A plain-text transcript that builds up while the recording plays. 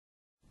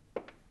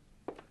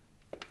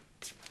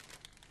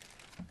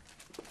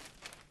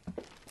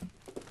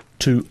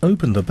To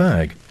open the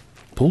bag,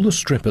 pull the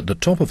strip at the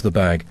top of the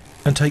bag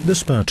and take the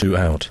Spur II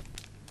out.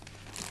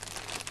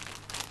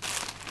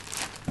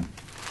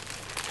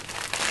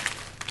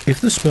 If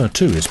the Spur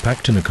II is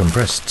packed in a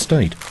compressed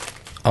state,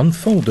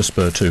 unfold the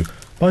Spur II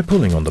by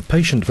pulling on the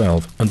patient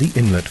valve and the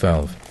inlet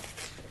valve.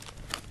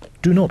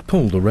 Do not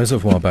pull the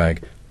reservoir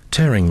bag,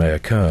 tearing may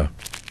occur.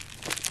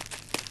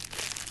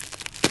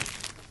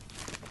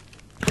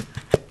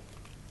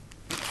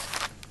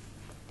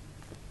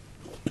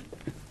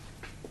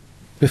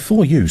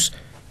 Before use,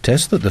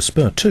 test that the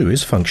Spur II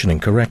is functioning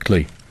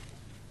correctly.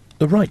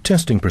 The right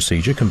testing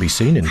procedure can be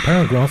seen in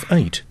paragraph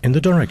 8 in the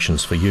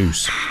directions for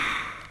use.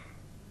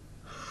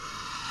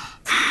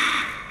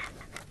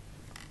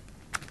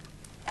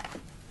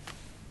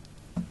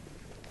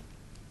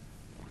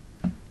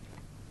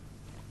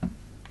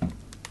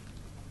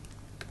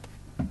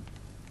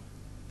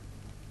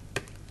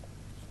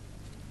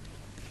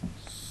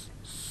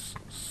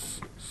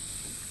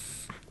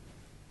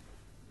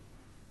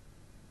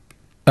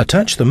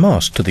 Attach the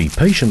mask to the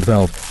patient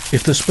valve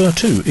if the Spur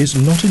II is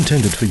not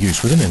intended for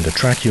use with an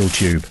endotracheal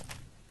tube.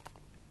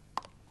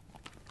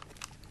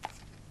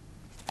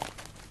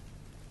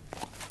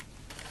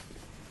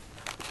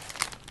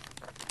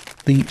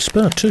 The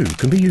Spur II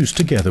can be used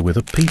together with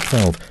a PEEP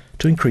valve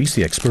to increase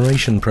the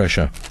expiration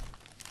pressure.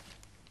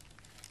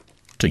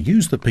 To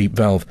use the PEEP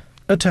valve,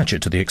 attach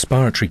it to the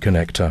expiratory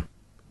connector.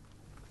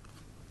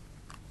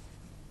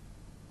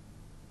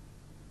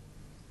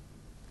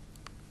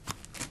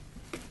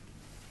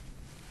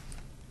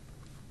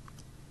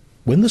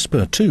 When the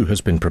Spur II has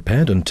been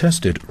prepared and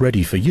tested,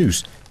 ready for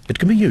use, it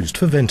can be used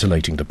for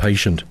ventilating the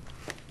patient.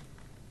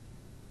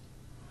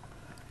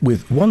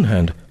 With one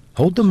hand,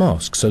 hold the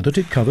mask so that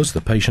it covers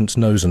the patient's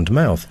nose and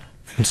mouth,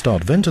 and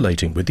start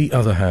ventilating with the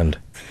other hand.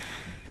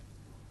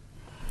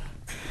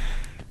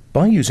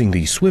 By using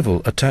the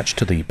swivel attached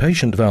to the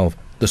patient valve,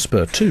 the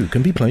Spur II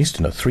can be placed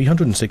in a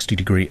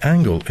 360-degree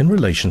angle in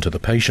relation to the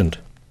patient.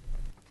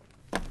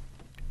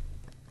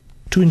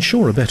 To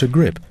ensure a better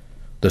grip,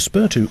 the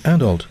Spur II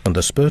Adult and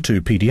the Spur II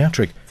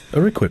Pediatric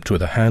are equipped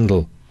with a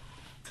handle.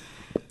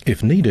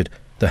 If needed,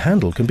 the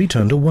handle can be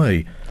turned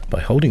away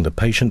by holding the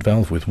patient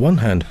valve with one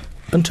hand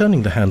and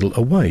turning the handle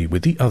away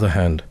with the other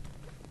hand.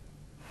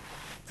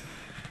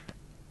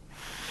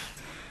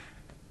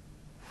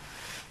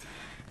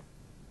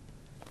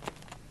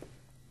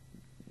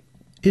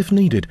 If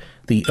needed,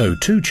 the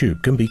O2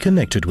 tube can be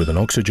connected with an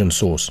oxygen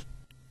source.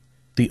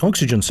 The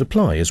oxygen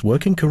supply is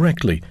working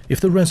correctly if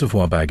the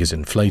reservoir bag is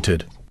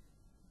inflated.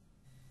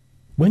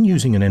 When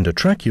using an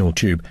endotracheal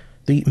tube,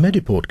 the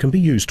Mediport can be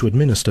used to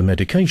administer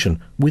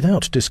medication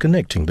without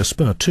disconnecting the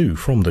Spur II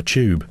from the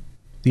tube.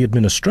 The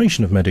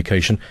administration of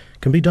medication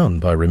can be done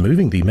by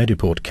removing the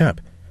Mediport cap,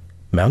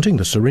 mounting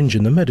the syringe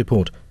in the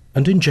Mediport,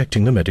 and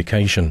injecting the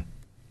medication.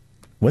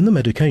 When the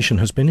medication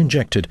has been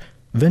injected,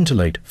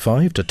 ventilate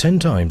 5 to 10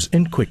 times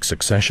in quick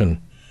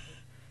succession.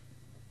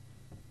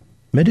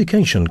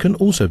 Medication can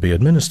also be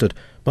administered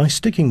by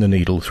sticking the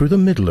needle through the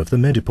middle of the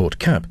Mediport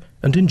cap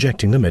and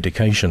injecting the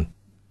medication.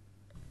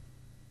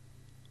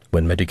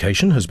 When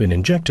medication has been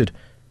injected,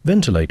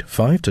 ventilate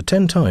 5 to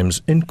 10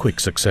 times in quick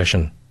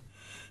succession.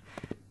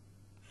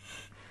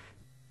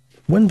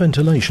 When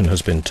ventilation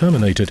has been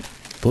terminated,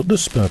 put the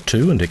Spur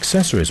II and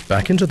accessories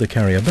back into the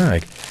carrier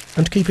bag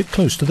and keep it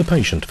close to the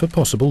patient for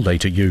possible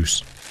later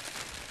use.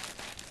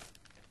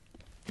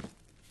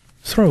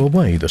 Throw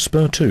away the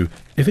Spur II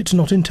if it's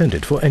not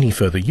intended for any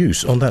further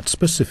use on that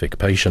specific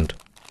patient.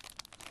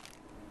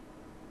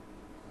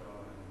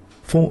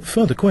 For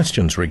further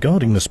questions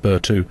regarding the Spur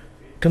II,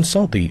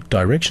 consult the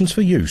directions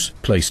for use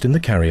placed in the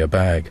carrier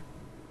bag.